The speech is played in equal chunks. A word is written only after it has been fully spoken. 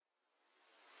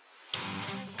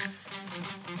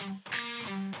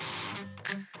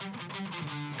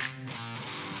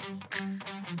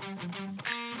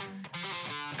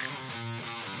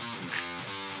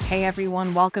Hey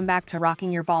everyone, welcome back to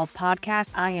Rocking Your Bald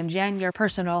podcast. I am Jen, your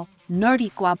personal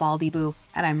Nordiqua Baldy Boo,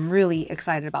 and I'm really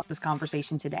excited about this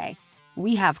conversation today.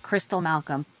 We have Christal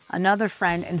Malcolm, another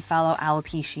friend and fellow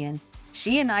Alopecian.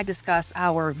 She and I discuss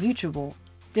our mutual,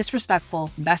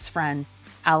 disrespectful best friend,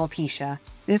 alopecia.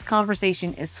 This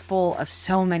conversation is full of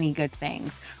so many good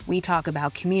things. We talk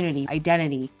about community,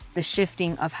 identity, the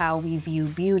shifting of how we view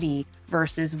beauty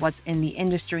versus what's in the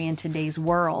industry in today's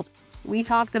world. We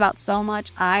talked about so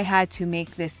much, I had to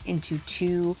make this into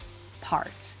 2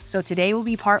 parts. So today will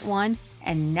be part 1,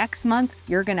 and next month,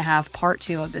 you're going to have part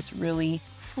 2 of this really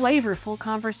flavorful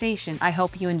conversation. I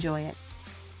hope you enjoy it.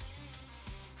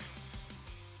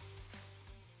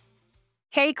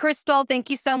 Hey, Christal, thank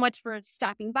you so much for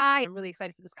stopping by. I'm really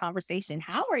excited for this conversation.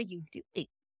 How are you doing?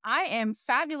 I am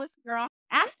fabulous, girl.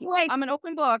 I'm an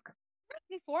open book. First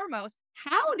and foremost,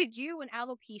 How did you and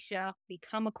alopecia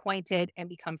become acquainted and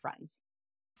become friends?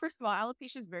 first of all,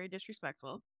 alopecia is very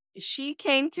disrespectful. She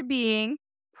came to being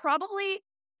probably,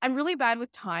 I'm really bad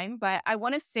with time, but I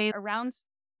want to say around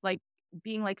like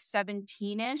being like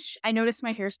 17-ish, I noticed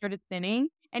my hair started thinning.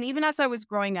 And even as I was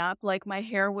growing up, like my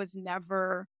hair was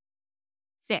never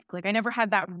thick. Like I never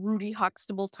had that Rudy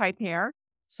Huxtable type hair.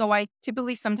 So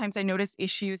sometimes I notice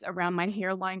issues around my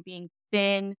hairline being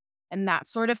thin and that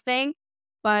sort of thing.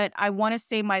 But I want to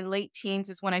say my late teens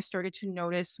is when I started to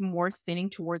notice more thinning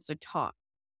towards the top.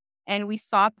 And we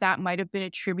thought that might have been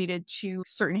attributed to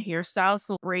certain hairstyles,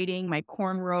 so braiding, my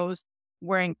cornrows,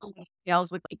 wearing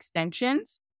ponytails with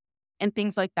extensions and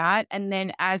things like that. And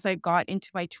then as I got into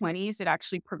my 20s, it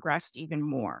actually progressed even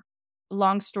more.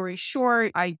 Long story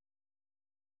short, I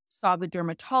saw the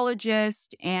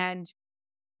dermatologist and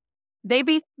they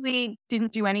basically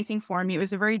didn't do anything for me. It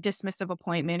was a very dismissive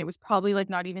appointment. It was probably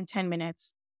like not even 10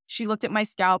 minutes. She looked at my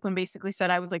scalp and basically said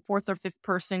I was like 4th or 5th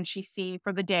person she's seen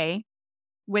for the day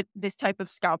with this type of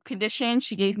scalp condition.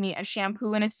 She gave me a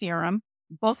shampoo and a serum,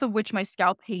 both of which my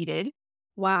scalp hated.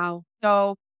 Wow.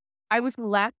 So I was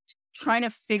left trying to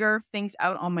figure things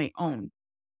out on my own.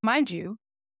 Mind you,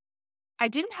 I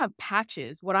didn't have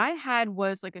patches. What I had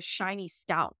was like a shiny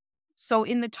scalp. So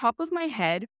in the top of my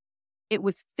head, it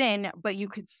was thin, but you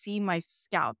could see my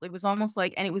scalp. It was almost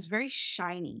like, and it was very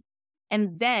shiny.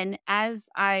 And then as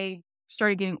I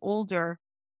started getting older,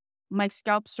 my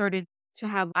scalp started to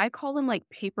have, I call them like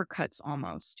paper cuts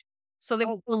almost. So they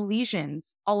were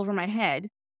lesions all over my head.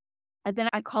 And then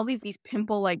I call these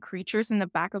pimple like creatures in the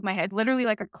back of my head, literally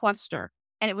like a cluster.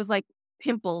 And it was like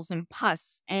pimples and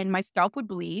pus, and my scalp would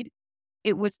bleed.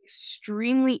 It was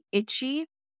extremely itchy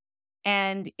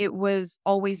and it was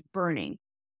always burning.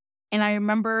 And I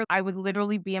remember I would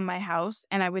literally be in my house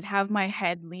and I would have my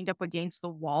head leaned up against the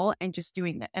wall and just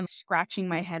doing that and scratching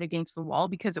my head against the wall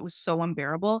because it was so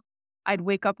unbearable. I'd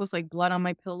wake up with like blood on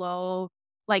my pillow.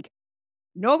 Like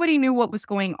nobody knew what was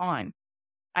going on.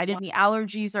 I didn't have any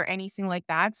allergies or anything like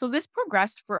that. So this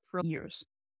progressed for years,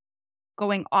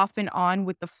 going off and on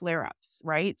with the flare ups,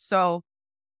 right? So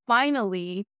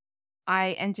finally,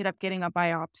 I ended up getting a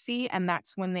biopsy, and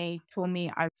that's when they told me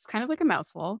I was kind of like a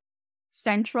mouthful.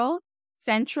 Centrifugal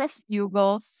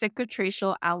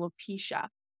cicatricial alopecia,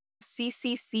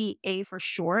 CCCA for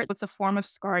short. It's a form of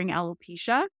scarring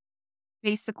alopecia.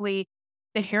 Basically,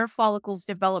 the hair follicles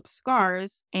develop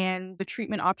scars, and the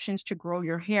treatment options to grow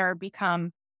your hair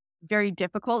become very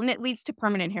difficult, and it leads to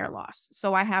permanent hair loss.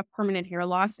 So I have permanent hair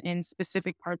loss in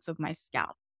specific parts of my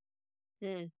scalp.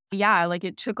 Yeah, like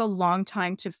it took a long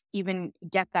time to even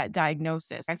get that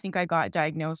diagnosis. I think I got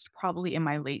diagnosed probably in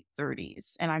my late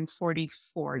 30s, and I'm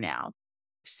 44 now.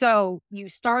 So you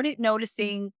started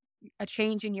noticing a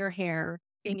change in your hair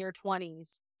in your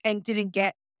 20s and didn't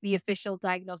get the official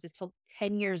diagnosis till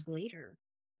 10 years later.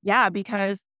 Yeah,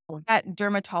 because that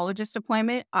dermatologist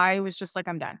appointment, I was just like,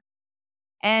 I'm done.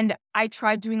 And I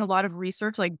tried doing a lot of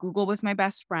research, like Google was my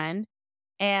best friend.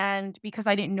 And because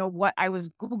I didn't know what I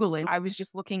was Googling, I was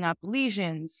just looking up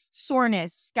lesions,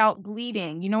 soreness, scalp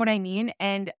bleeding, you know what I mean?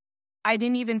 And I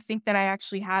didn't even think that I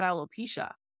actually had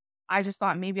alopecia. I just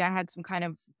thought maybe I had some kind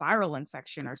of viral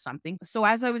infection or something. So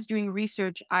as I was doing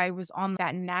research, I was on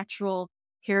that natural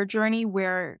hair journey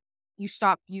where you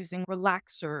stop using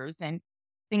relaxers and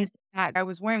things like that. I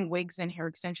was wearing wigs and hair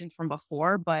extensions from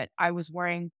before, but I was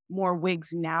wearing more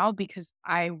wigs now because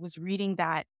I was reading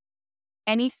that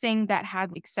anything that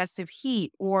had excessive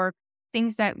heat or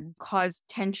things that cause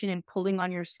tension and pulling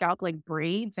on your scalp, like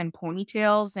braids and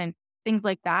ponytails and things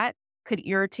like that, could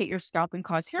irritate your scalp and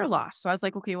cause hair loss. So I was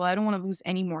like, okay, well, I don't want to lose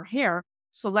any more hair.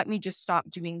 So let me just stop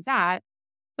doing that.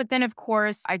 But then, of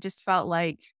course, I just felt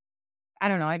like, I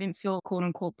don't know, I didn't feel quote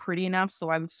unquote pretty enough. So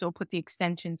I would still put the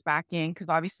extensions back in because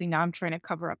obviously now I'm trying to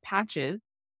cover up patches.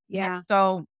 Yeah.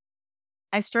 So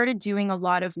I started doing a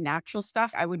lot of natural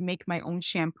stuff. I would make my own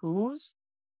shampoos.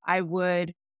 I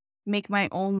would make my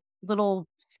own little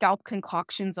scalp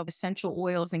concoctions of essential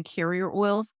oils and carrier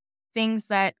oils, things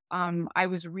that I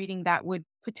was reading that would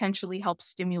potentially help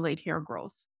stimulate hair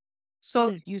growth.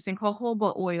 So using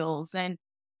jojoba oils and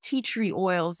tea tree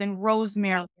oils and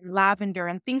rosemary and lavender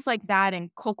and things like that, and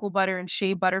cocoa butter and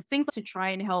shea butter, things to try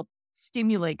and help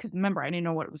stimulate. Because remember, I didn't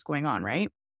know what was going on, right?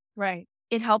 Right.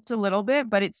 It helped a little bit,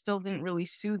 but it still didn't really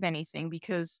soothe anything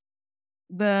because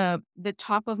the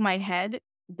top of my head,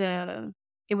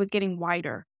 it was getting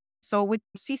wider. So with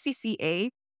CCCA,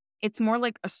 it's more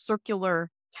like a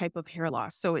circular type of hair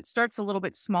loss. So it starts a little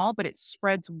bit small, but it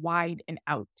spreads wide and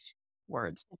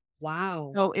outwards.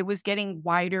 Wow. So it was getting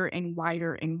wider and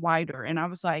wider and wider. And I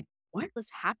was like, what was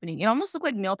happening? It almost looked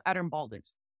like male pattern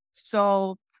baldness.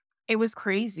 So it was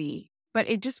crazy, but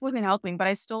it just wasn't helping. But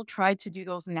I still tried to do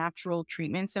those natural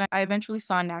treatments. And I eventually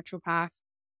saw a naturopath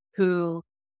who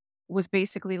was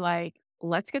basically like,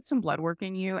 let's get some blood work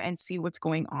in you and see what's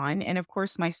going on. And of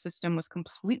course, my system was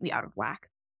completely out of whack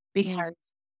because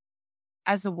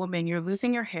as a woman, you're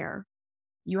losing your hair.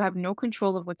 You have no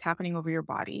control of what's happening over your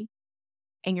body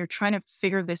and you're trying to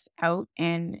figure this out.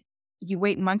 And you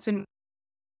wait months in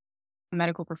a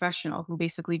medical professional who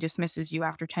basically dismisses you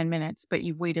after 10 minutes, but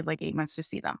you've waited like 8 months to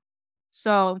see them.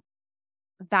 So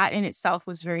that in itself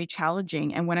was very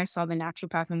challenging. And when I saw the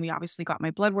naturopath and we obviously got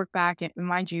my blood work back, and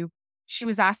mind you, she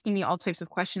was asking me all types of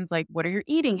questions like, what are your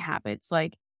eating habits?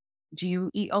 Like, do you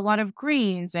eat a lot of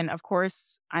greens? And of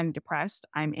course, I'm depressed,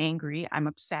 I'm angry, I'm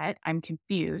upset, I'm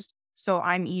confused. So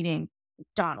I'm eating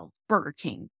McDonald's, Burger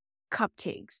King,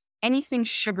 cupcakes, anything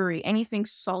sugary, anything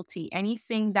salty,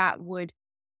 anything that would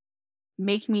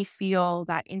make me feel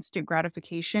that instant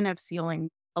gratification of feeling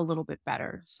a little bit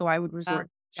better. So I would resort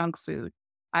to junk food.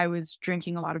 I was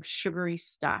drinking a lot of sugary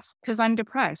stuff because I'm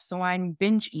depressed. So I'm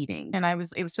binge eating. And it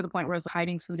was to the point where I was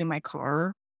hiding food in my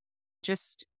car,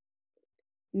 just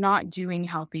not doing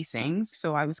healthy things.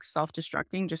 So I was self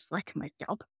destructing, just like my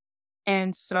scalp.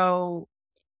 And so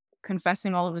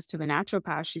confessing all of this to the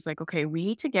naturopath, she's like, okay, we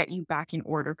need to get you back in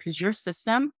order because your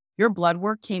system, your blood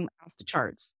work came off the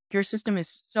charts. Your system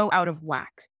is so out of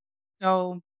whack.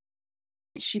 So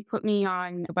she put me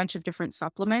on a bunch of different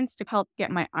supplements to help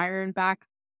get my iron back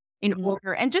in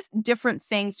order and just different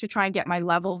things to try and get my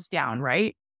levels down,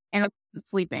 right? And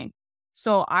sleeping.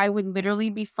 So I would literally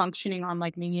be functioning on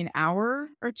like maybe an hour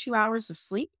or 2 hours of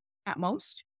sleep at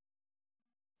most.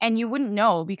 And you wouldn't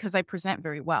know because I present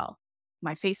very well.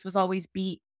 My face was always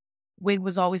beat, wig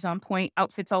was always on point,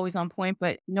 outfit's always on point,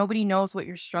 but nobody knows what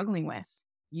you're struggling with.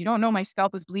 You don't know my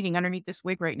scalp is bleeding underneath this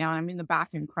wig right now. I'm in the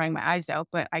bathroom crying my eyes out,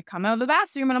 but I come out of the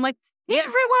bathroom and I'm like, hey,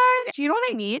 everyone, do you know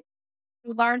what I need?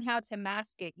 You learn how to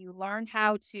mask it. You learn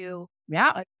how to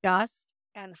Yeah, adjust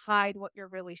and hide what you're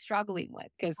really struggling with.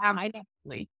 Because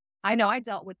absolutely. I know I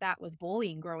dealt with that with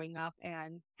bullying growing up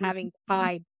and having to Mhm.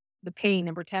 hide the pain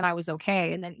and pretend I was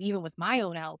okay. And then even with my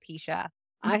own alopecia,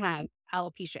 I have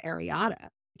alopecia areata.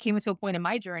 It came into a point in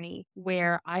my journey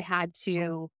where I had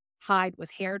to hide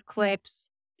with hair clips,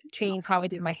 change how I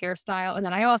did my hairstyle. And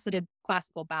then I also did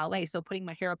classical ballet. So putting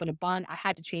my hair up in a bun, I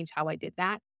had to change how I did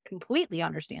that. Completely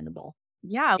understandable.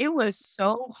 Yeah, it was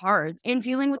so hard. In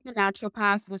dealing with the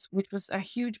naturopath which was a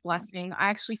huge blessing. I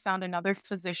actually found another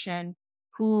physician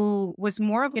who was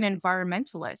more of an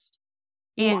environmentalist.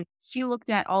 And she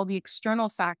looked at all the external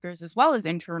factors as well as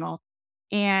internal.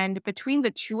 And between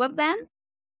the two of them,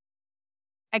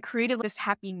 I created this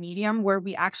happy medium where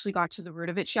we actually got to the root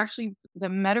of it. The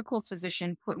medical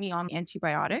physician put me on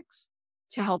antibiotics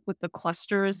to help with the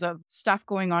clusters of stuff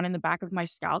going on in the back of my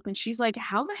scalp. And she's like,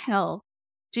 how the hell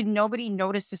did nobody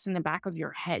notice this in the back of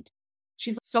your head?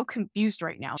 She's so confused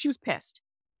right now. She was pissed.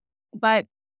 But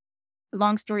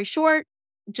long story short,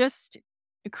 just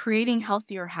creating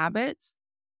healthier habits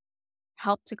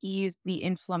helped to ease the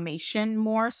inflammation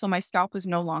more. So my scalp was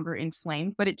no longer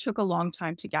inflamed, but it took a long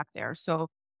time to get there. So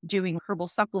doing herbal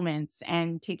supplements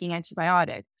and taking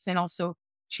antibiotics and also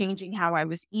changing how I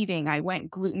was eating. I went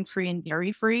gluten-free and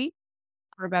dairy-free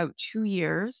for about 2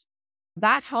 years.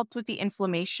 That helped with the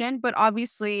inflammation, but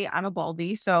obviously I'm a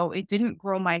baldy, so it didn't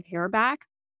grow my hair back,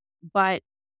 but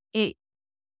it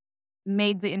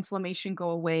made the inflammation go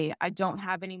away. I don't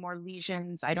have any more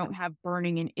lesions. I don't have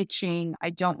burning and itching. I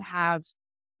don't have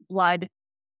blood.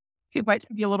 It might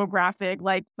be a little graphic,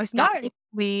 like my scalp doesn't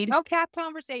bleed. No cap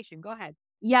conversation. Go ahead.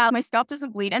 Yeah, my scalp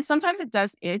doesn't bleed. And sometimes it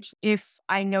does itch if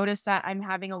I notice that I'm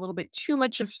having a little bit too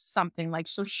much of something like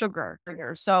sugar.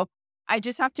 So I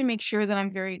just have to make sure that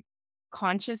I'm very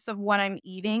conscious of what I'm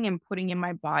eating and putting in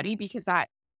my body because that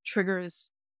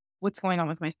triggers what's going on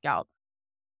with my scalp.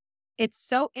 It's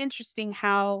so interesting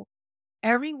how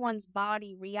everyone's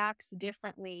body reacts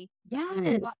differently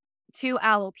Yes. to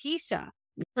alopecia.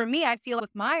 For me, I feel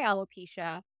with my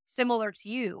alopecia, similar to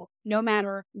you, no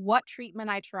matter what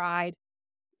treatment I tried,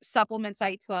 supplements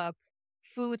I took,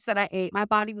 foods that I ate, my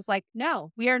body was like,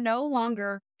 no, we are no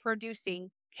longer producing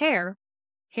hair.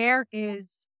 Hair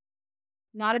is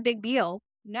not a big deal.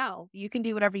 No, you can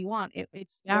do whatever you want. We're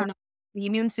Yeah. not, the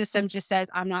immune system just says,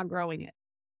 I'm not growing it.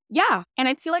 Yeah. And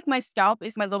I feel like my scalp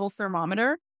is my little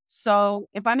thermometer. So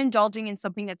if I'm indulging in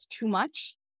something that's too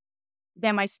much,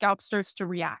 then my scalp starts to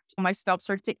react. My scalp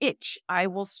starts to itch. I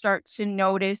will start to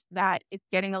notice that it's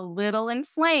getting a little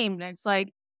inflamed. And it's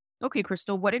like, okay,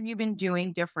 Crystal, what have you been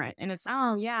doing different? And it's,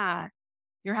 oh, yeah,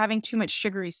 you're having too much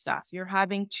sugary stuff. You're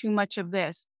having too much of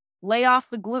this. Lay off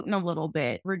the gluten a little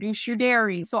bit, reduce your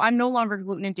dairy. So I'm no longer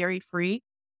gluten and dairy free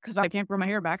because I can't grow my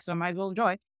hair back. So I might as well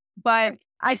enjoy. But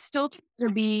I still try to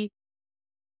be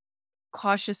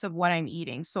cautious of what I'm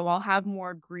eating. So I'll have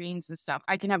more greens and stuff.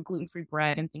 I can have gluten-free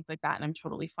bread and things like that, and I'm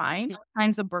totally fine.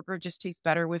 Sometimes a burger just tastes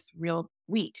better with real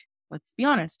wheat. Let's be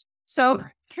honest. So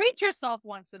Treat yourself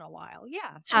once in a while.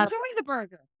 Yeah. have Enjoy the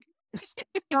burger.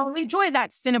 I'll enjoy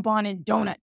that Cinnabon and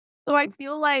donut. So I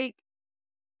feel like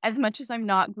as much as I'm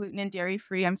not gluten and dairy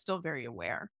free, I'm still very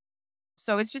aware.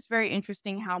 So it's just very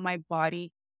interesting how my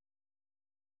body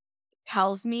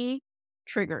tells me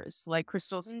triggers like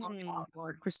Crystal slow down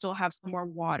or Crystal have some more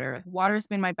water. Water's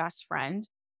been my best friend.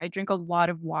 I drink a lot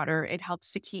of water. It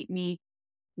helps to keep me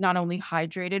not only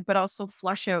hydrated, but also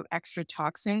flush out extra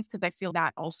toxins because I feel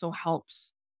that also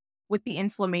helps with the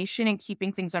inflammation and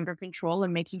keeping things under control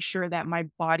and making sure that my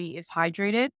body is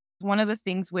hydrated. One of the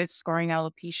things with scarring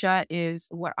alopecia is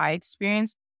what I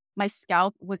experienced. My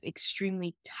scalp was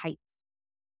extremely tight.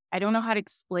 I don't know how to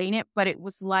explain it, but it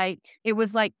was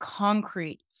like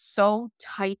concrete, so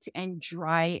tight and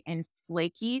dry and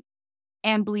flaky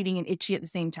and bleeding and itchy at the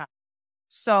same time.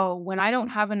 So when I don't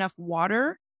have enough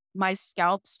water, my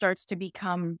scalp starts to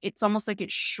become, it's almost like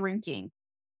it's shrinking.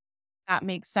 That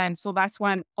makes sense. So that's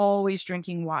why I'm always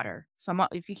drinking water. So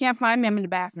if you can't find me, I'm in the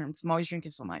bathroom because I'm always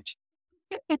drinking so much.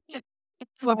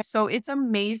 So it's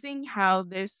amazing how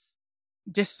this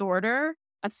disorder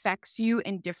affects you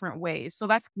in different ways. So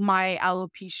that's my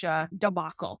alopecia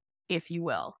debacle, if you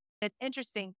will. It's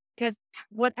interesting because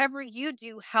whatever you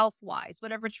do health wise,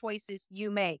 whatever choices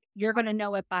you make, you're going to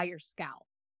know it by your scalp.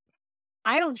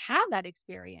 I don't have that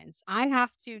experience. I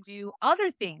have to do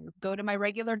other things, go to my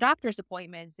regular doctor's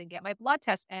appointments and get my blood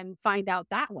test and find out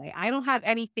that way. I don't have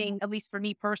anything, at least for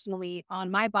me personally, on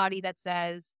my body that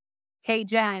says, hey,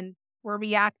 Jen, we're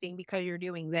reacting because you're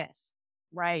doing this.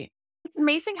 Right. It's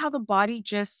amazing how the body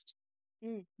just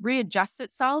readjusts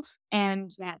itself.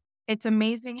 And Yeah. it's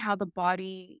amazing how the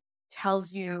body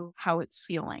tells you how it's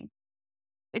feeling.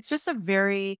 It's just a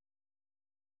very,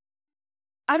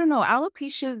 I don't know,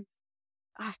 alopecia's,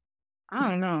 I, I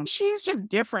don't know. She's just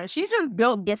different. She's just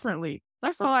built differently.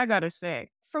 That's all I got to say.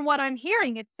 From what I'm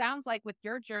hearing, it sounds like with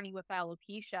your journey with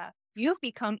alopecia, you've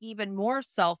become even more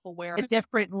self-aware, a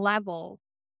different level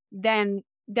than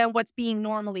what's being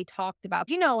normally talked about.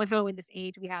 You know, if in this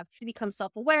age we have to become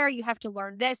self-aware, you have to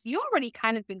learn this. You already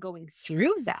kind of been going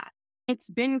through that. It's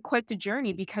been quite the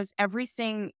journey because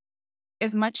everything,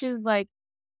 as much as like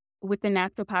with the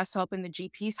naturopath's help and the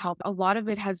GP's help, a lot of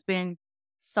it has been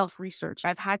self-research.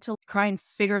 I've had to try and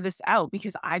figure this out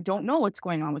because I don't know what's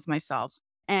going on with myself.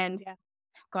 And Yeah.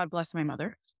 God bless my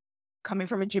mother, coming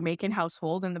from a Jamaican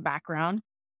household in the background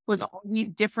with all these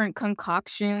different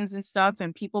concoctions and stuff,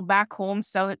 and people back home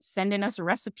sending us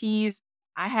recipes.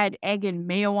 I had egg and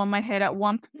mayo on my head at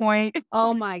one point.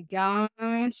 Oh my gosh.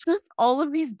 Just all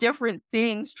of these different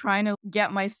things trying to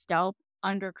get my scalp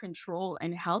under control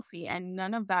and healthy, and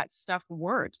none of that stuff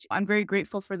worked. I'm very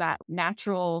grateful for that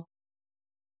natural,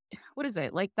 what is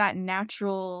it? Like that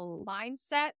natural,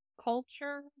 Mindset,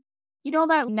 culture.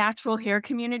 that natural hair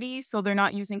community. So they're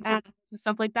not using chemicals and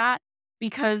stuff like that.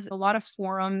 Because a lot of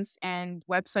forums and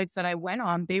websites that I went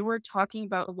on, they were talking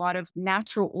about a lot of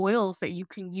natural oils that you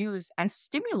can use and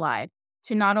stimuli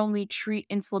to not only treat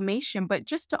inflammation, but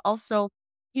just to also,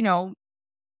 you know,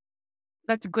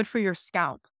 that's good for your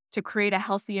scalp, to create a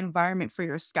healthy environment for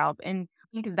your scalp. And I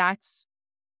think that's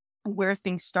where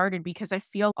things started because I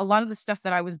feel a lot of the stuff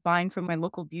that I was buying from my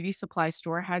local beauty supply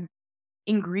store had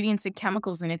ingredients and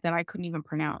chemicals in it that I couldn't even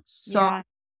pronounce. So Yeah.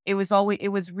 it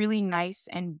was really nice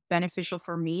and beneficial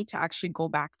for me to actually go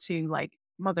back to like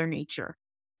Mother Nature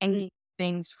and get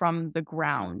things from the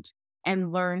ground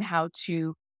and learn how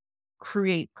to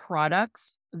create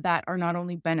products that are not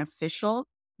only beneficial,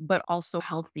 but also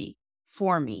healthy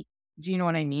for me. Do you know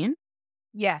what I mean?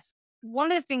 Yes.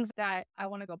 One of the things that I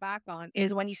want to go back on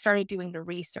is when you started doing the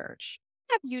research,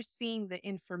 have you seen the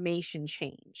information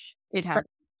change? It has.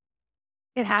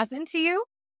 It hasn't to you?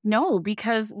 No,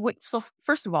 because so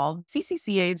first of all,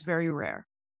 CCCA is very rare.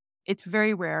 It's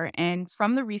very rare. And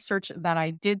from the research that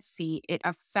I did see, it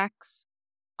can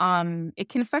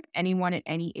affect anyone at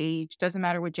any age, doesn't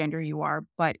matter what gender you are,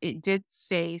 but it did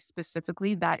say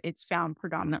specifically that it's found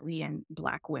predominantly in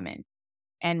Black women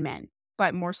and men,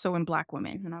 but more so in Black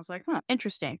women. And I was like, huh,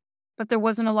 interesting. But there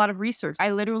wasn't a lot of research.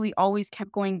 I literally always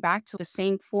kept going back to the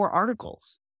same 4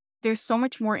 articles. There's so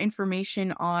much more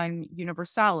information on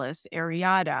universalis,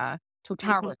 areata,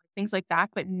 totalis, things like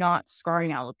that, but not scarring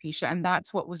alopecia. And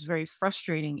that's what was very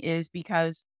frustrating, is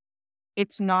because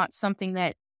it's not something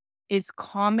that is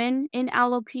common in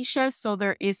alopecia, so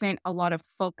there isn't a lot of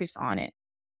focus on it.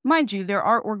 Mind you, there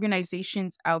are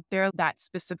organizations out there that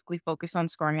specifically focus on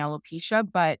scarring alopecia,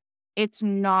 but it's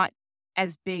not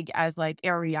as big as like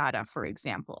areata, for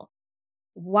example.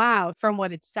 Wow. From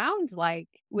what it sounds like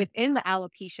within the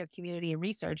alopecia community and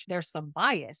research, there's some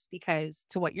bias because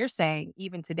to what you're saying,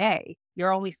 even today,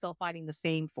 you're only still finding the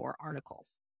same 4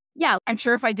 articles. Yeah, I'm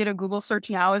sure if I did a Google search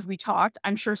now as we talked,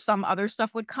 I'm sure some other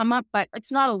stuff would come up, but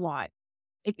it's not a lot.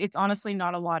 It's honestly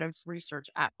not a lot of research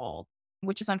at all,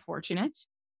 which is unfortunate.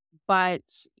 But,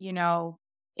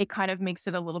 it kind of makes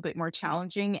it a little bit more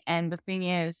challenging. And the thing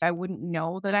is, I wouldn't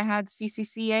know that I had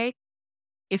CCCA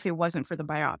if it wasn't for the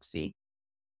biopsy.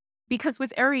 Because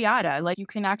with areata, like, you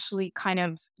can actually kind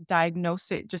of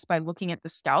diagnose it just by looking at the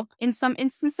scalp in some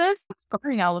instances.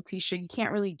 Scarring alopecia, you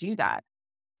can't really do that.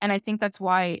 And I think that's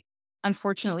why,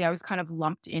 unfortunately, I was kind of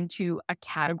lumped into a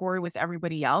category with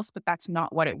everybody else, but that's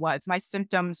not what it was. My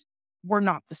symptoms were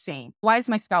not the same. Why is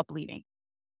my scalp bleeding?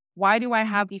 Why do I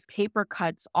have these paper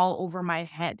cuts all over my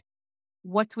head?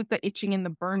 What's with the itching and the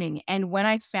burning? And when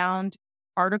I found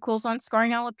articles on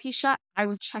scarring alopecia, I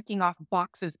was checking off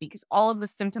boxes because all of the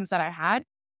symptoms that I had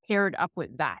paired up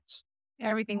with that.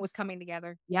 Everything was coming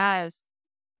together. Yes.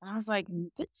 And I was like,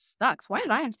 this sucks. Why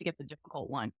did I have to get the difficult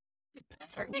one?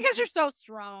 Because you're so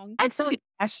strong. I'm so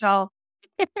special.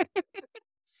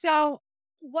 So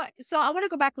I want to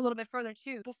go back a little bit further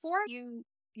too. Before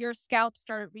your scalp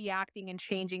started reacting and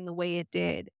changing the way it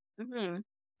did.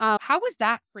 How was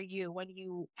that for you when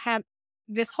you had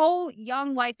this whole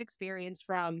young life experience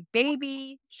from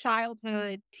baby,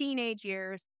 childhood, teenage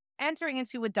years, entering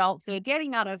into adulthood,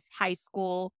 getting out of high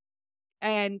school,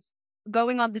 and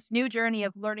going on this new journey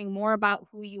of learning more about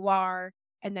who you are,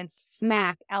 and then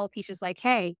smack, alopecia's like,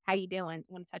 hey, how you doing? I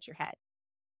want to touch your head.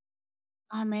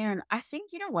 Oh, man. I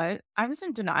think, you know what? I was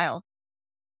in denial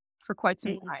for quite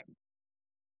some time.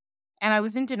 And I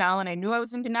was in denial, and I knew I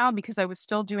was in denial because I was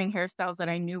still doing hairstyles that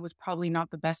I knew was probably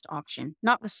not the best option,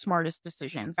 not the smartest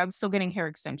decisions. I was still getting hair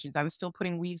extensions. I was still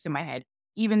putting weaves in my head,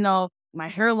 even though my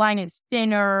hairline is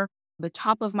thinner. The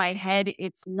top of my head,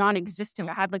 it's non-existent.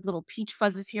 I had like little peach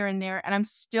fuzzes here and there, and I'm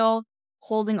still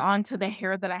holding on to the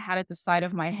hair that I had at the side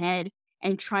of my head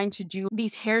and trying to do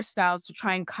these hairstyles to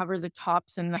try and cover the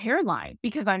tops and the hairline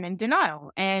because I'm in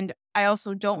denial. And I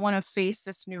also don't want to face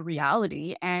this new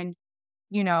reality. And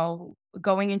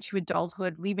going into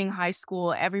adulthood, leaving high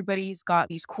school, everybody's got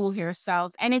these cool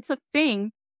hairstyles. And it's a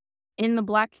thing in the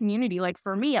Black community. Like,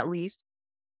 for me, at least,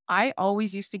 I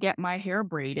always used to get my hair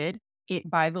braided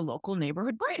by the local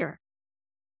neighborhood braider.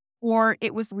 Or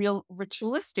it was real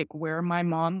ritualistic where my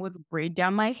mom would braid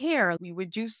down my hair. We would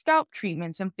do scalp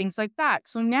treatments and things like that.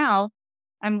 So now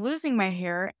I'm losing my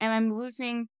hair and I'm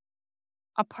losing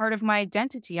a part of my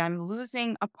identity. I'm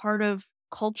losing a part of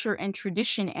culture and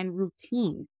tradition and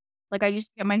routine. Like, I used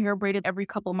to get my hair braided every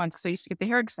couple months because I used to get the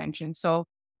hair extension. So,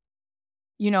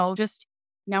 just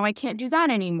now I can't do that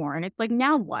anymore. And it's like,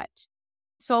 now what?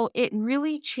 So it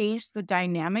really changed the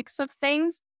dynamics of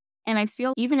things. And I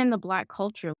feel even in the Black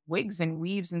culture, wigs and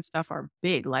weaves and stuff are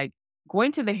big. Like,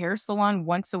 going to the hair salon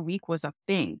once a week was a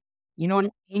thing. You know what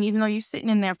I mean? Even though you're sitting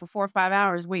in there for 4 or 5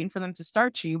 hours waiting for them to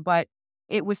start you, but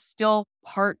it was still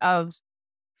part of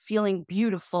feeling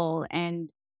beautiful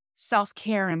and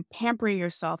self-care and pampering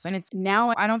yourself. And it's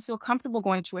now I don't feel comfortable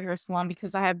going to a hair salon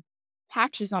because I have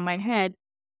patches on my head.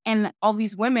 And all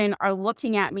these women are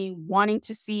looking at me wanting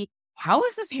to see, how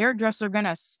is this hairdresser going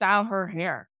to style her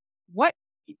hair? What?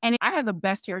 And I had the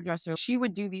best hairdresser. She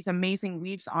would do these amazing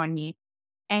weaves on me.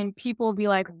 And people would be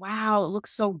like, wow, it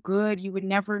looks so good. You would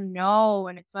never know.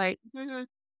 And it's like,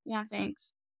 yeah,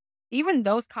 thanks. Even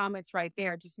those comments right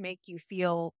there just make you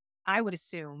feel, I would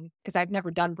assume, because I've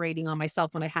never done braiding on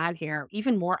myself when I had hair,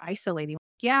 even more isolating.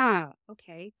 Yeah.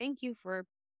 Okay. Thank you for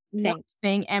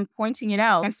saying and pointing it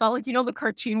out. I felt like, the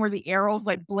cartoon where the arrow's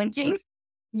like blinking.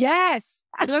 Yes.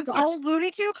 That's The old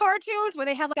Looney Tunes cartoons where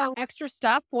they have like extra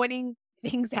stuff pointing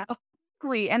things out.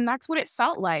 exactly. And that's what it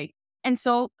felt like. And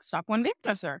so stop one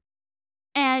hairdresser.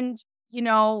 And, you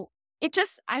know, it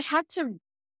just, I had to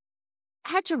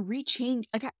rechange,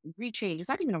 like rechange. Is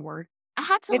that even a word? I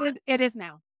had to, It is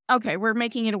now. okay, we're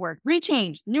making it a word.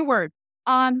 Rechange, new word.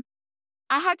 Um,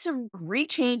 I had to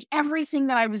rechange everything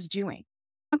that I was doing.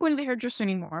 I'm not going to the hairdresser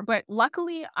anymore, but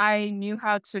luckily I knew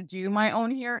how to do my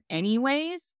own hair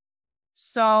anyways.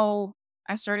 So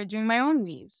I started doing my own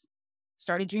weaves,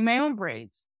 started doing my own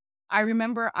braids. I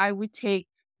remember I would take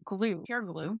glue, hair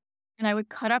glue, and I would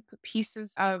cut up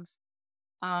pieces of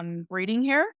braiding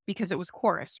hair because it was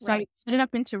coarse. So I Right. split it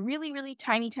up into really, really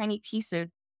tiny, tiny pieces.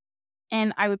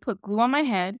 And I would put glue on my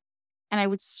head and I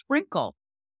would sprinkle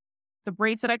the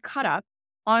braids that I cut up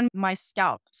on my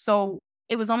scalp. So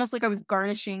it was almost like I was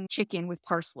garnishing chicken with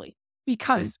parsley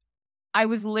because I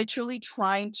was literally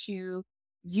trying to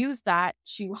use that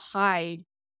to hide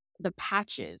the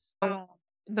patches.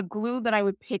 The glue that I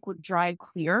would pick would dry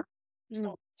clear,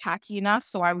 so tacky enough.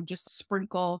 So I would just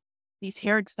sprinkle these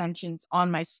hair extensions on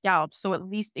my scalp. So at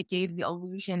least it gave the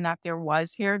illusion that there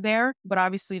was hair there. But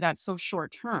obviously that's so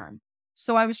short term.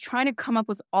 So I was trying to come up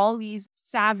with all these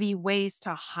savvy ways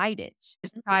to hide it,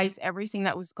 disguise everything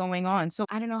that was going on. So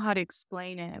I don't know how to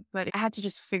explain it, but I had to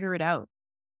just figure it out.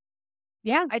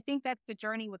 Yeah, I think that's the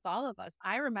journey with all of us.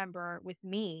 I remember with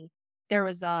me, there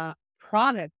was a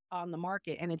product on the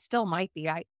market, and it still might be.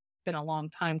 I been a long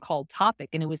time called Topic,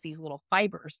 and it was these little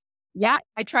fibers. Yeah,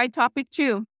 I tried Topic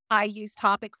too. I used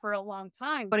Topic for a long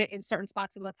time, put it in certain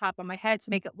spots on the top of my head to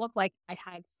make it look like I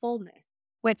had fullness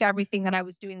with everything that I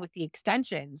was doing with the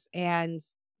extensions. And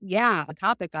yeah,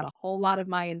 Topic got a whole lot of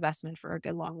my investment for a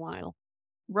good long while.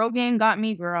 Rogaine got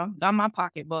me, girl. Got my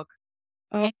pocketbook.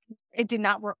 Oh, it did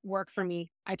not work for me.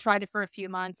 I tried it for a few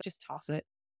months, just toss it.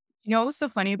 You know what's so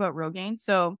funny about Rogaine?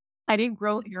 So I didn't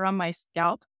grow hair on my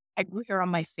scalp. I grew hair on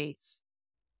my face.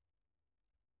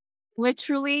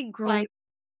 Literally grew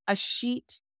a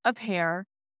sheet of hair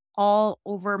all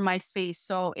over my face.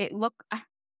 So it looked,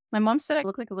 my mom said I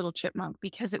looked like a little chipmunk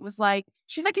because it was like,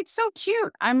 she's like, it's so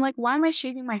cute. I'm like, why am I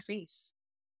shaving my face?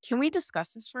 Can we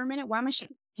discuss this for a minute? Why am I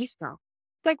shaving my face now?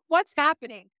 It's like, what's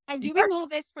happening? I'm doing all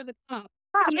this for the top.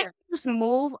 Can't you just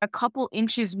move a couple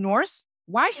inches north?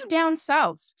 Why are you down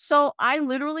south? So I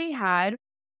literally had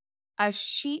a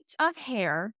sheet of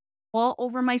hair all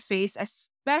over my face,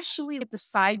 especially at the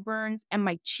sideburns and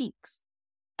my cheeks.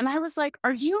 And I was like,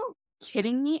 are you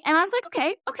kidding me? And I'm like,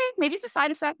 okay, maybe it's a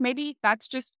side effect. Maybe that's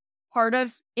just part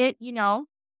of it, you know?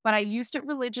 But I used it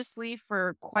religiously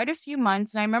for quite a few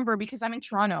months. And I remember because I'm in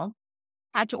Toronto,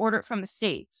 I had to order it from the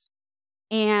States.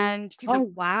 And Oh,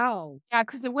 wow. yeah,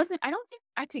 because it wasn't, I don't think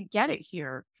I could get it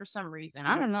here for some reason.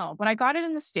 I don't know. But I got it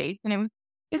in the States and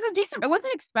it's a decent, it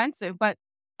wasn't expensive. But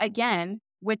again,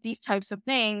 with these types of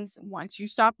things, once you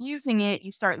stop using it,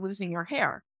 you start losing your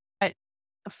hair. But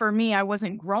for me, I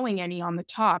wasn't growing any on the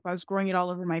top. I was growing it all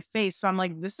over my face. So I'm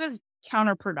like, this is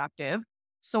counterproductive.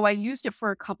 So I used it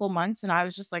for a couple months and I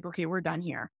was just like, okay, we're done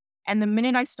here. And the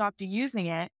minute I stopped using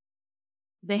it,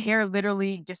 the hair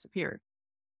literally disappeared.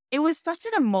 It was such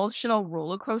an emotional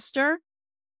roller coaster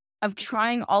of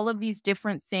trying all of these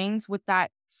different things with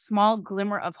that small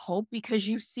glimmer of hope because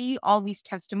you see all these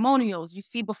testimonials, you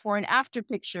see before and after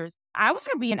pictures. I was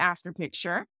going to be an after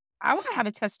picture. I want to have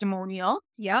a testimonial.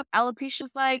 Yep.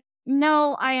 Alopecia's like,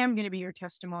 no, I am going to be your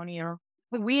testimonial.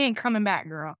 But we ain't coming back,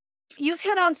 girl. You've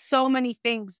hit on so many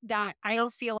things that I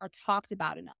don't feel are talked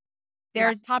about enough.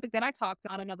 There's a topic that I talked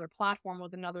on another platform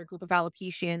with another group of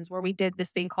alopecians where we did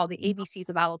this thing called the ABCs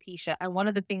of alopecia. And one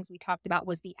of the things we talked about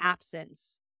was the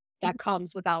absence that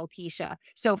comes with alopecia.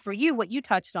 So for you, what you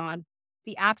touched on,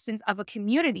 the absence of a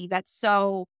community that's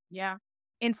so Yeah.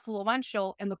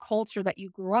 influential in the culture that you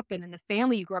grew up in and the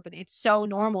family you grew up in. It's so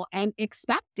normal and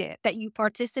expected that you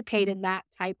participate in that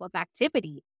type of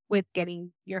activity with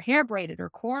getting your hair braided or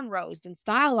cornrows and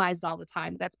stylized all the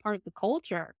time. That's part of the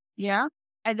culture. Yeah.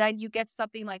 And then you get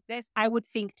something like this, I would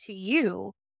think to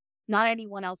you, not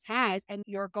anyone else has, and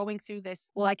you're going through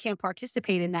this, well, I can't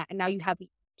participate in that. And now you have the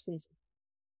absence,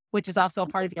 which is also a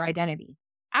part of your identity.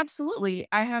 Absolutely.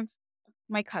 I have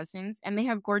my cousins and they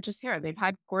have gorgeous hair. They've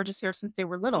had gorgeous hair since they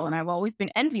were little. And I've always been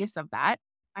envious of that.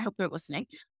 I hope they're listening.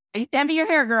 I used to envy your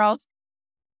hair, girls.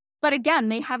 But again,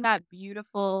 they have that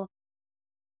beautiful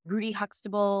Rudy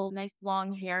Huxtable, nice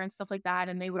long hair and stuff like that.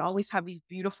 And they would always have these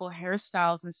beautiful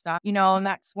hairstyles and stuff, you know, and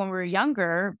that's when we were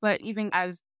younger. But even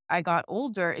as I got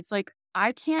older, it's like,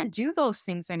 I can't do those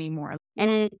things anymore.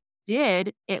 And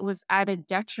it was at a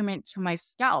detriment to my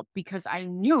scalp because I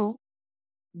knew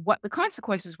what the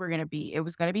consequences were going to be. It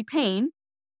was going to be pain.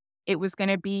 it was going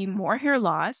to be more hair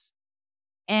loss.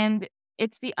 And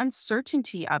it's the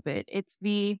uncertainty of it. It's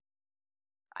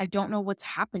I don't know what's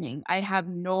happening. I have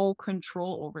no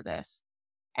control over this.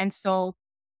 And so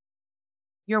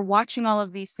you're watching all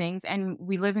of these things, and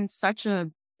we live in such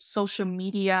a social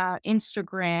media,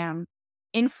 Instagram,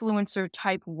 influencer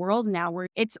type world now where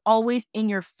it's always in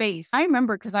your face. I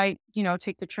remember because I,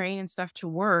 take the train and stuff to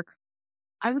work,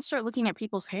 I would start looking at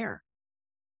people's hair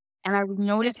and I would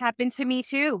notice. It happened to me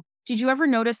too. Did you ever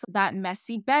notice that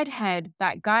messy bedhead,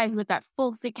 that guy who had that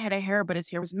full thick head of hair, but his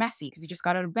hair was messy because he just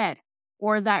got out of bed?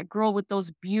 Or that girl with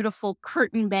those beautiful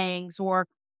curtain bangs, or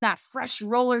that fresh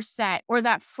roller set, or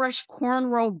that fresh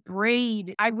cornrow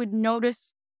braid? I would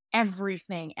notice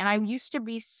everything. And I used to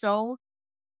be so,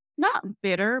 not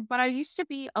bitter, but I used to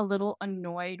be a little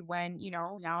annoyed when,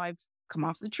 now I've come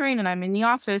off the train and I'm in the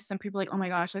office and people are like, oh my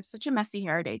gosh, I have such a messy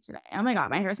hair day today. Oh my God,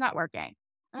 my hair's not working.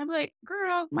 And I'm like,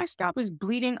 girl, my scalp is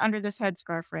bleeding under this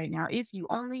headscarf right now. If you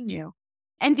only knew.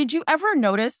 And did you ever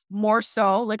notice more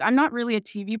so, like, I'm not really a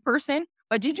TV person,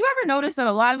 but did you ever notice that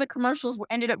a lot of the commercials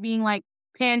ended up being like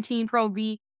Pantene Pro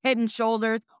V, Head and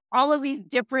Shoulders, all of these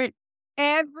different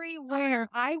Everywhere.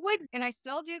 I would, and I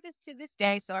still do this to this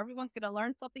day, so everyone's going to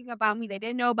learn something about me they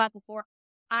didn't know about before.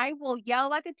 I will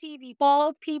yell at the TV,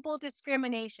 bald people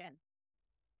discrimination.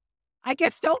 I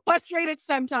get so frustrated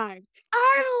sometimes.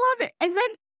 I love it. And then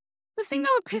the thing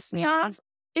that would piss me off,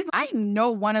 if I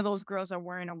know one of those girls are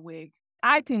wearing a wig,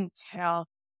 I can tell.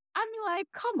 I'm like,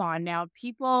 come on now,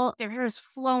 people, their hair is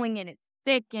flowing and it's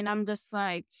thick. And I'm just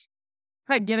like,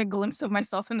 I get a glimpse of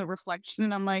myself in the reflection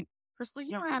and I'm like, Christal,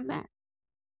 you don't have that.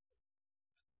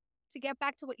 To get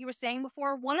back to what you were saying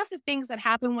before, one of the things that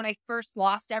happened when I first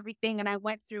lost everything and I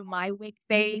went through my wig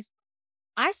phase,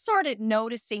 I started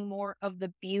noticing more of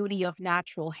the beauty of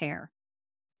natural hair.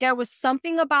 There was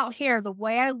something about hair, the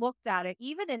way I looked at it,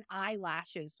 even in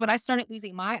eyelashes. When I started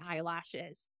losing my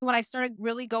eyelashes, when I started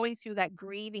really going through that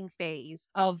grieving phase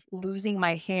of losing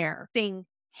my hair, seeing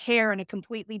hair in a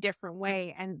completely different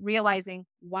way and realizing,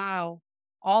 wow,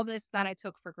 all this that I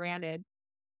took for granted.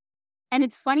 And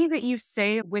it's funny that you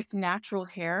say with natural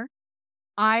hair,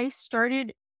 I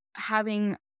started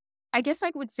having, I guess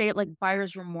I would say it like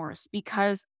buyer's remorse,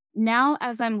 because now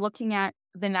as I'm looking at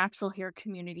the natural hair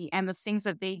community and the things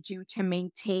that they do to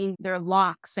maintain their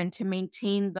locks and to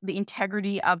maintain the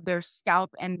integrity of their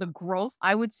scalp and the growth,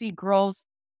 I would see girls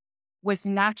with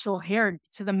natural hair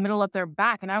to the middle of their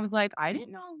back. And I was like, I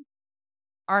didn't know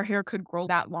our hair could grow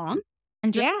that long.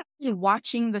 And just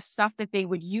watching the stuff that they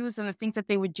would use and the things that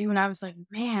they would do. And I was like,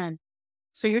 man,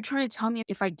 so you're trying to tell me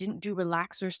if I didn't do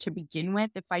relaxers to begin with,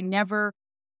 if I never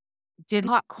did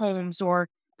hot combs or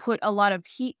put a lot of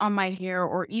heat on my hair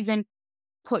or even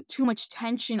put too much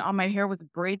tension on my hair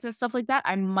with braids and stuff like that,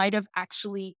 I might have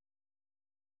actually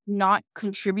not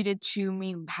contributed to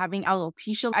me having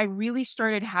alopecia. I really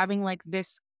started having like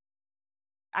this,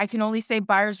 I can only say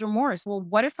buyer's remorse. Well,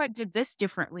 what if I did this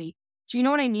differently? Do you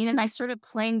know what I mean? And I started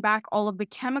playing back all of the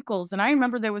chemicals. And I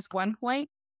remember there was one point,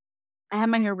 I had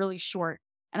my hair really short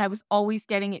and I was always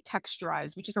getting it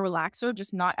texturized, which is a relaxer,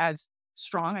 just not as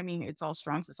strong. I mean, it's all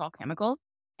strong, so it's all chemicals.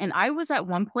 And I was at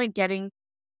one point getting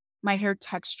my hair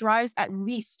texturized at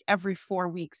least every 4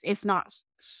 weeks, if not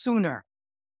sooner.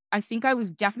 I think I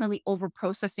was definitely over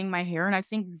processing my hair. And I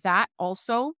think that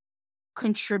also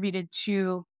contributed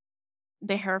to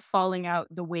the hair falling out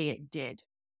the way it did.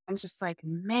 I was just like,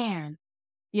 man,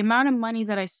 the amount of money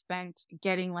that I spent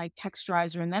getting like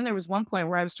texturizer. And then there was one point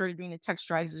where I started doing the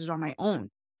texturizers on my own.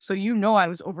 So, I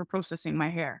was over processing my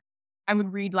hair. I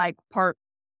would read like part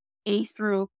A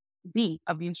through B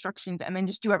of the instructions and then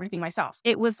just do everything myself.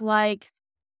 It was like,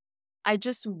 I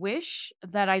just wish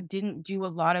that I didn't do a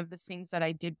lot of the things that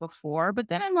I did before. But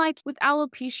then I'm like, with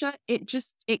alopecia,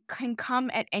 it can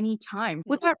come at any time.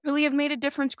 Would that really have made a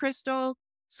difference, Christal?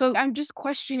 So I'm just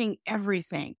questioning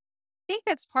everything. I think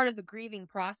that's part of the grieving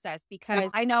process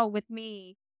because I know with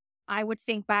me, I would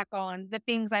think back on the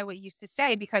things I would used to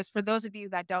say because for those of you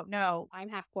that don't know, I'm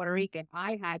half Puerto Rican.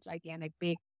 I had gigantic,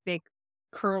 big,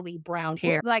 curly brown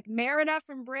hair, like Merida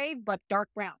from Brave, but dark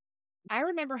brown. I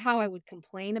remember how I would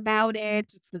complain about it,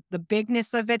 just the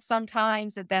bigness of it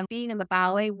sometimes, and then being in the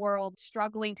ballet world,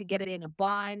 struggling to get it in a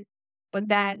bun. But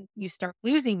then you start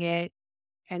losing it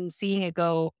and seeing it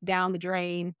go down the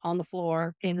drain, on the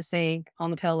floor, in the sink,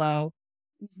 on the pillow,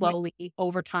 slowly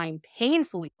over time,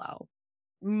 painfully low.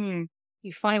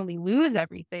 You finally lose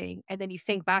everything. And then you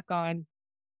think back on,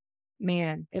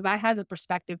 man, if I had the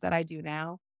perspective that I do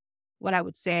now, what I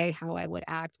would say, how I would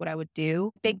act, what I would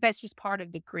do. I think that's just part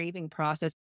of the grieving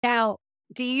process. Now,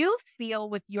 do you feel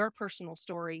with your personal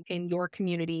story in your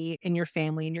community, in your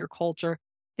family, in your culture,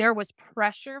 there was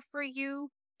pressure for you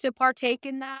to partake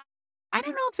in that? I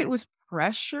don't know if it was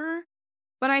pressure,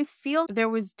 but I feel there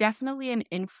was definitely an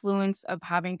influence of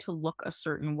having to look a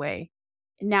certain way.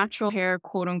 Natural hair,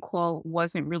 quote unquote,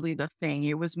 wasn't really the thing.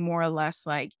 It was more or less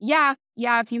like, yeah,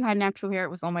 if you had natural hair,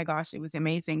 it was, oh my gosh, it was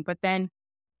amazing. But then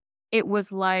it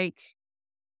was like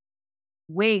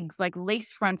wigs, like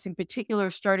lace fronts in particular,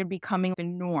 started becoming the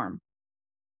norm.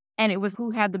 And it was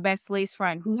who had the best lace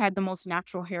front, who had the most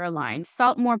natural hairline.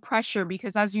 Felt more pressure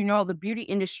because, as you know, the beauty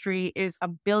industry is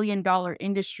 $1 billion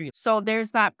industry. So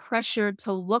there's that pressure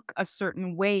to look a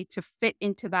certain way to fit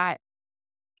into that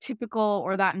typical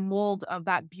or that mold of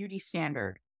that beauty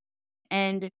standard.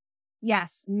 And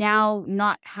yes, now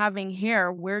not having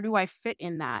hair, where do I fit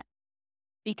in that?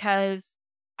 Because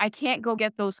I can't go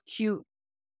get those cute,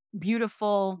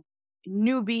 beautiful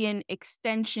Nubian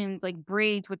extensions, like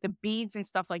braids with the beads and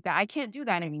stuff like that. I can't do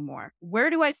that anymore. Where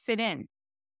do I fit in?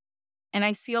 And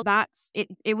I feel that's it.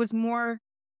 It was more,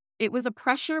 it was a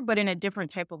pressure, but in a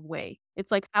different type of way.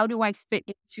 It's like, how do I fit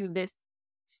into this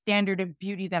standard of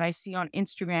beauty that I see on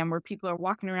Instagram where people are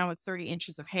walking around with 30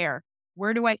 inches of hair?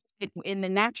 Where do I fit in the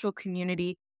natural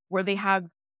community where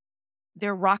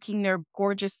they're rocking their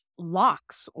gorgeous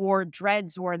locks or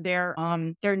dreads or their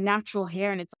natural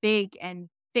hair and it's big and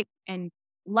thick and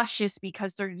luscious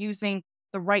because they're using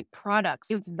the right products.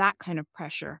 It's that kind of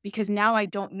pressure because now I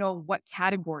don't know what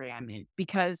category I'm in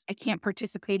because I can't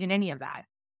participate in any of that.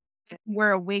 I can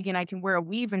wear a wig and I can wear a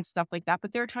weave and stuff like that,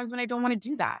 but there are times when I don't want to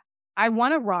do that. I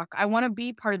want to rock. I want to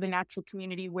be part of the natural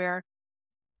community where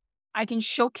I can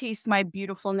showcase my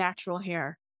beautiful natural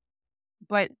hair.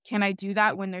 But can I do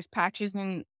that when there's patches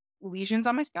and lesions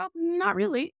on my scalp? Not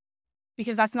really,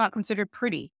 because that's not considered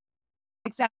pretty.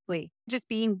 Exactly. Just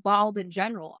being bald in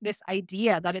general, this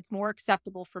idea that it's more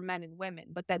acceptable for men and women,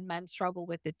 but then men struggle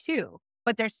with it too.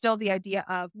 But there's still the idea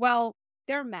of, well,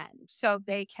 they're men, so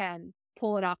they can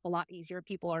pull it off a lot easier.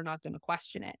 People are not going to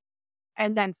question it.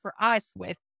 And then for us,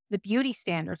 with the beauty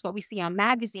standards, what we see on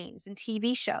magazines and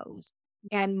TV shows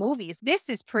and movies, this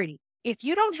is pretty. If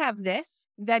you don't have this,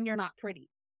 then you're not pretty.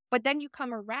 But then you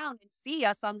come around and see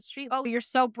us on the street. Oh, you're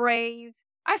so brave.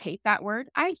 I hate that word.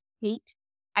 I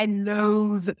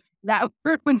loathe that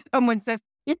word when someone says,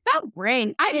 it's not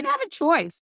brain. I didn't have a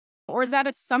choice. Or that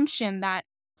assumption that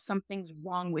something's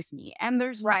wrong with me. And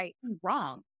there's Right. nothing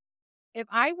wrong. If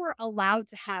I were allowed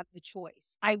to have the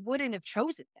choice, I wouldn't have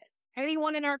chosen this.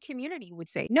 Anyone in our community would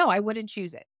say, no, I wouldn't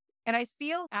choose it. And I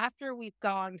feel after we've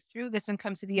gone through this and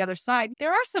come to the other side,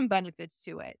 there are some benefits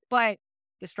to it, but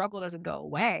the struggle doesn't go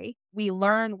away. We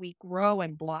learn, we grow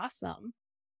and blossom.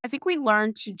 I think we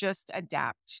learn to just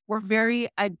adapt. We're very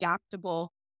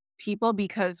adaptable people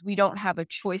because we don't have a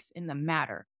choice in the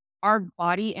matter. Our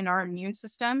body and our immune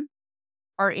system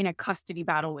are in a custody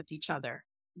battle with each other.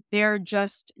 They're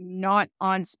just not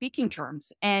on speaking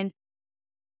terms. And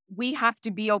we have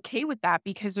to be okay with that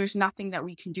because there's nothing that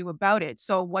we can do about it.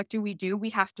 So what do? We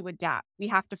have to adapt. We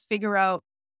have to figure out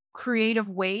creative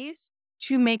ways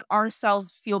to make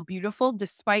ourselves feel beautiful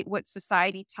despite what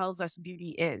society tells us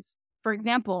beauty is. For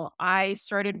example, I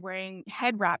started wearing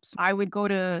head wraps. I would go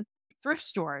to thrift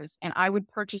stores and I would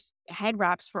purchase head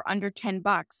wraps for under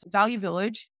 $10. Value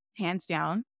Village, hands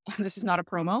down. This is not a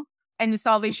promo. And the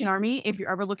Salvation Army, if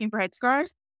you're ever looking for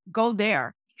headscarves, go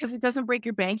there because it doesn't break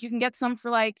your bank. You can get some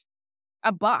for like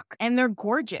 $1 and they're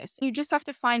gorgeous. You just have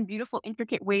to find beautiful,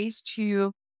 intricate ways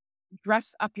to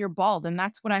dress up your bald. And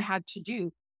that's what I had to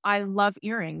do. I love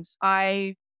earrings.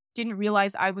 I didn't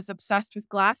realize I was obsessed with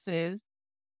glasses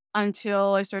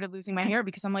until I started losing my hair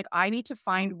because I'm like, I need to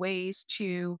find ways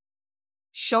to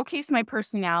showcase my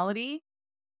personality,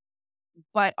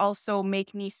 but also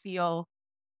make me feel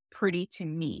pretty to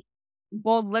me.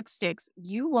 Bold lipsticks.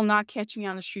 You will not catch me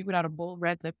on the street without a bold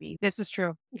red lippy. This is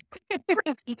true.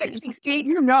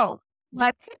 You know,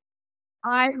 but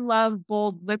I love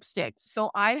bold lipsticks.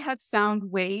 So I have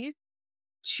found ways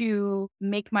to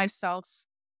make myself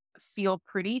feel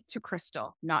pretty to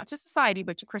Christal, not to society,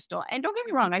 but to Christal. And don't get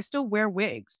me wrong, I still wear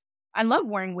wigs. I love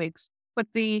wearing wigs, but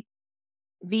the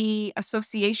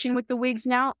association with the wigs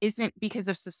now isn't because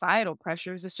of societal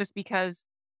pressures. It's just because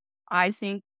I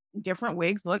think different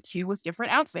wigs look cute with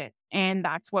different outfits. And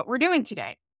that's what we're doing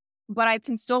today. But I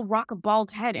can still rock a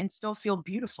bald head and still feel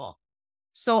beautiful.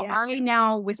 So Yeah. I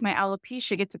now, with my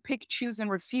alopecia, get to pick, choose, and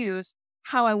refuse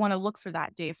how I want to look for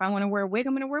that day. If I want to wear a wig,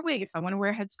 I'm going to wear a wig. If I want to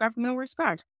wear a headscarf, I'm going to wear a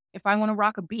scarf. If I want to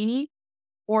rock a beanie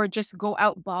or just go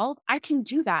out bald, I can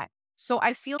do that. So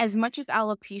I feel as much as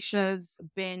alopecia's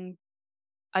been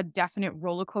a definite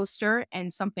roller coaster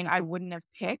and something I wouldn't have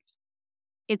picked,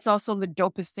 it's also the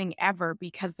dopest thing ever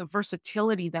because the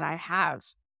versatility that I have.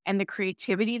 and the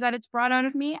creativity that it's brought out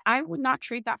of me, I would not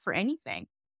trade that for anything.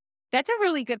 That's a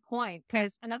really good point,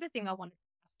 because another thing I wanted to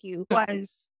ask you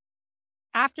was,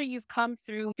 after you've come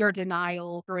through your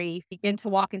denial grief, begin to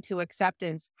walk into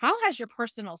acceptance, how has your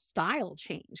personal style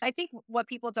changed? I think what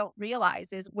people don't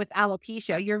realize is with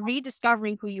alopecia, you're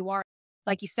rediscovering who you are.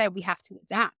 Like you said, we have to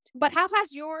adapt. But how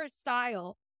has your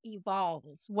style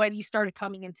evolved when you started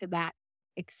coming into that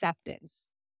acceptance?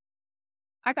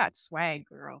 I got swag,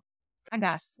 girl. I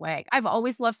got swag. I've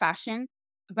always loved fashion,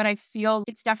 but I feel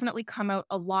it's definitely come out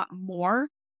a lot more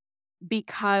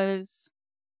because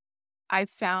I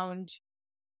found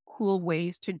cool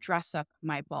ways to dress up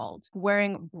my bald.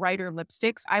 Wearing brighter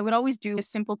lipsticks, I would always do a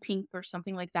simple pink or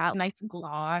something like that, nice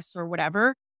gloss or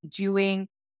whatever. Doing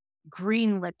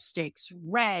green lipsticks,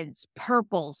 reds,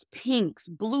 purples, pinks,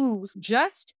 blues,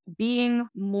 just being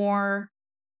more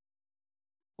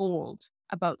bold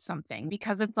about something,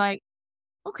 because it's like,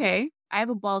 okay, I have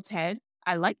a bald head.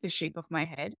 I like the shape of my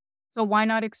head. So why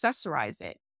not accessorize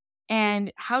it?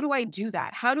 And how do I do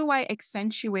that? How do I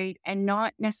accentuate and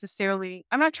not necessarily,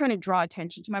 I'm not trying to draw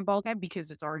attention to my bald head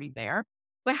because it's already there,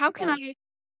 but how can I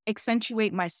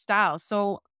accentuate my style?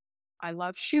 So I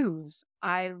love shoes.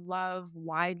 I love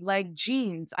wide leg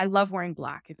jeans. I love wearing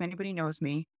black. If anybody knows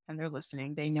me and they're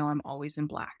listening, they know I'm always in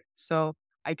black. So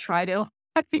I try to,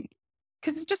 I think,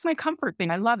 because it's just my comfort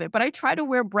thing. I love it. But I try to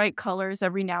wear bright colors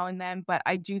every now and then. But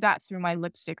I do that through my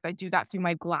lipsticks. I do that through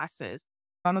my glasses.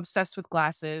 I'm obsessed with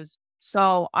glasses.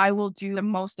 So I will do the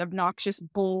most obnoxious,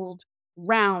 bold,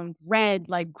 round, red,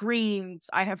 like greens.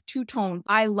 I have two-tone.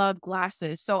 I love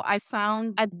glasses. So I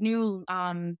found a new,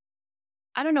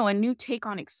 I don't know, a new take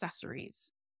on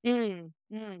accessories.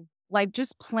 Like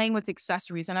just playing with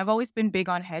accessories. And I've always been big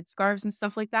on headscarves and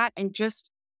stuff like that. And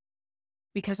just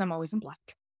because I'm always in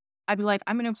black, I'd be like,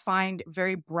 I'm going to find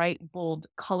very bright, bold,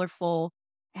 colorful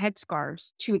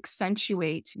headscarves to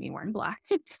accentuate me wearing black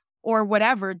or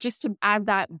whatever, just to add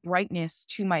that brightness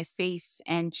to my face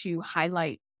and to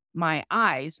highlight my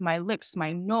eyes, my lips,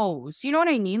 my nose. You know what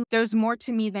I mean? There's more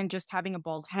to me than just having a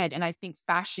bald head. And I think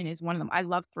fashion is one of them. I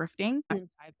love thrifting. I'm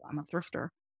a thrifter.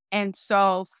 And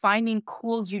so finding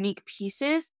cool, unique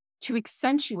pieces to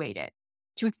accentuate it,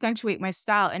 to accentuate my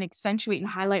style and accentuate and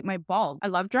highlight my bald. I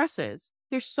love dresses.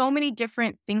 There's so many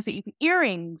different things that you can,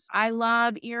 earrings. I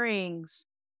love earrings.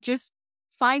 Just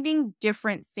finding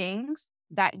different things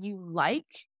that you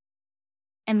like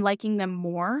and liking them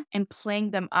more and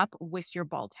playing them up with your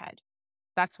bald head.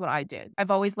 That's what I did.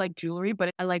 I've always liked jewelry,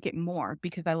 but I like it more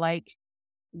because I like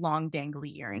long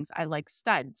dangly earrings. I like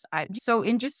studs. So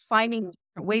in just finding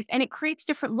different ways, and it creates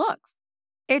different looks.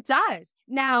 It does.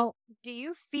 Now, do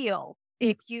you feel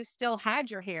if you still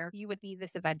had your hair, you would be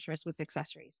this adventurous with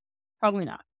accessories? Probably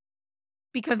not.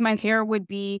 Because my hair would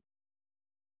be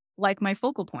like my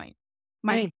focal point.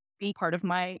 My be part of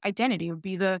my identity. It would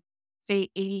be the, say,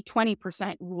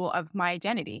 80-20% rule of my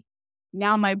identity.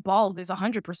 Now my bald is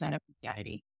 100% of my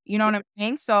identity. You know what I'm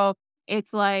saying? So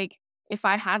it's like, if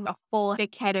I had a full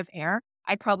thick head of hair,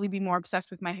 I'd probably be more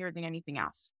obsessed with my hair than anything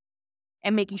else.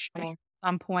 And making sure at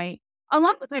some point,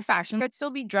 along with my fashion, I'd still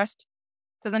be dressed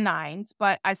to the nines,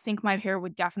 but I think my hair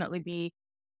would definitely be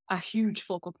a huge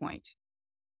focal point.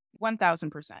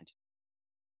 1000%.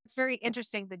 It's very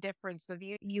interesting, the difference of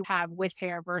you have with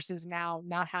hair versus now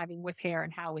not having with hair,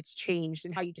 and how it's changed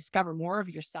and how you discover more of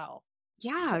yourself.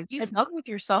 Yeah, you love with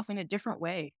yourself in a different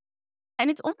way.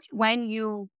 And it's only when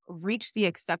you reach the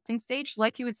acceptance stage,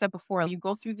 like you had said before, you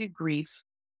go through the grief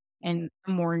and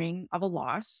mourning of a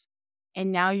loss.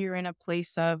 And now you're in a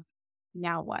place of,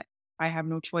 now what? I have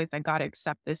no choice. I got to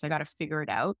accept this. I got to figure it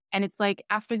out. And it's like,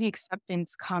 after the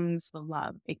acceptance comes the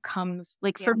love. It comes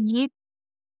like, for me,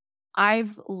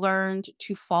 I've learned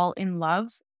to fall in love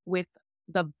with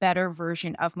the better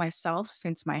version of myself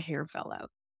since my hair fell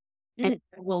out. And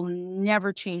I will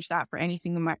never change that for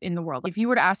anything in the world. If you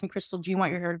were to ask me, Christal, do you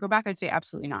want your hair to go back? I'd say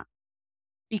absolutely not.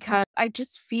 Because I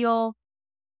just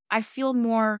I feel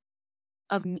more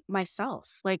of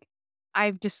myself. Like,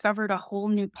 I've discovered a whole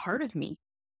new part of me.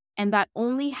 And that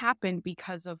only happened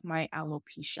because of my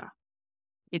alopecia.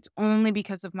 It's only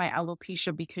because of my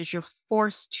alopecia, because you're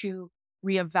forced to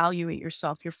reevaluate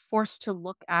yourself. You're forced to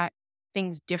look at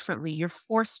things differently. You're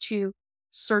forced to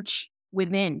search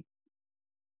within.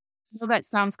 So that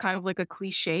sounds kind of like a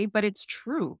cliche, but it's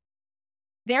true.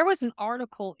 There was an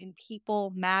article in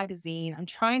People magazine. I'm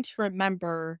trying to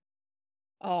remember.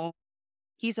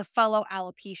 He's a fellow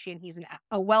alopecian. He's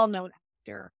a well-known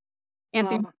actor.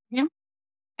 Anthony,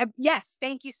 Yes,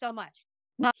 thank you so much.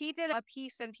 He did a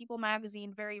piece in People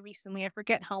magazine very recently. I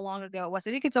forget how long ago it was.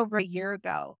 I think it's over a year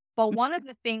ago. But one of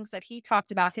the things that he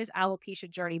talked about his alopecia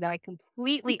journey that I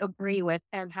completely agree with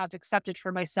and have accepted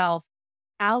for myself,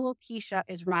 alopecia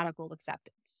is radical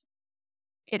acceptance.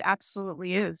 It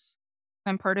absolutely is.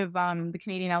 I'm part of the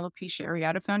Canadian Alopecia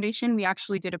Areata Foundation. We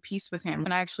actually did a piece with him,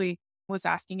 and I actually was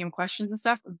asking him questions and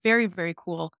stuff. Very, very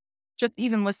cool. Just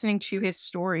even listening to his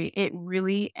story, it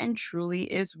really and truly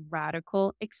is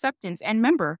radical acceptance. And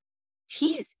remember,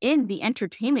 he's in the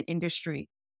entertainment industry,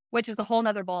 which is a whole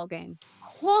nother ball game.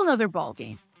 Whole nother ball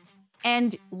game.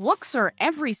 And looks are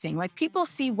everything. Like, people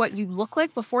see what you look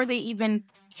like before they even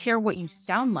care what you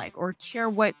sound like or care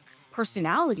what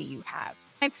personality you have.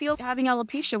 I feel having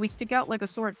alopecia, we stick out like a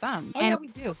sore thumb. And we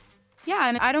do. Yeah,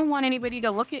 and I don't want anybody to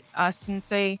look at us and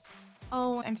say,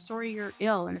 oh, I'm sorry you're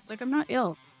ill. And it's like, I'm not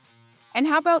ill. And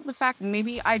how about the fact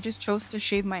maybe I just chose to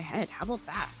shave my head? How about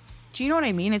that? Do you know what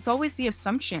I mean? It's always the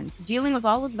assumption. Dealing with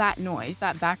all of that noise,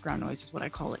 that background noise is what I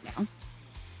call it now.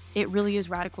 It really is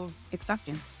radical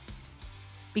acceptance.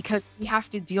 Because we have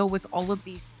to deal with all of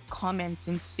these comments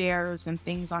and stares and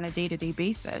things on a day-to-day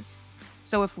basis.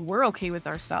 So if we're okay with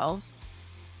ourselves,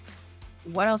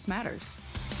 what else matters?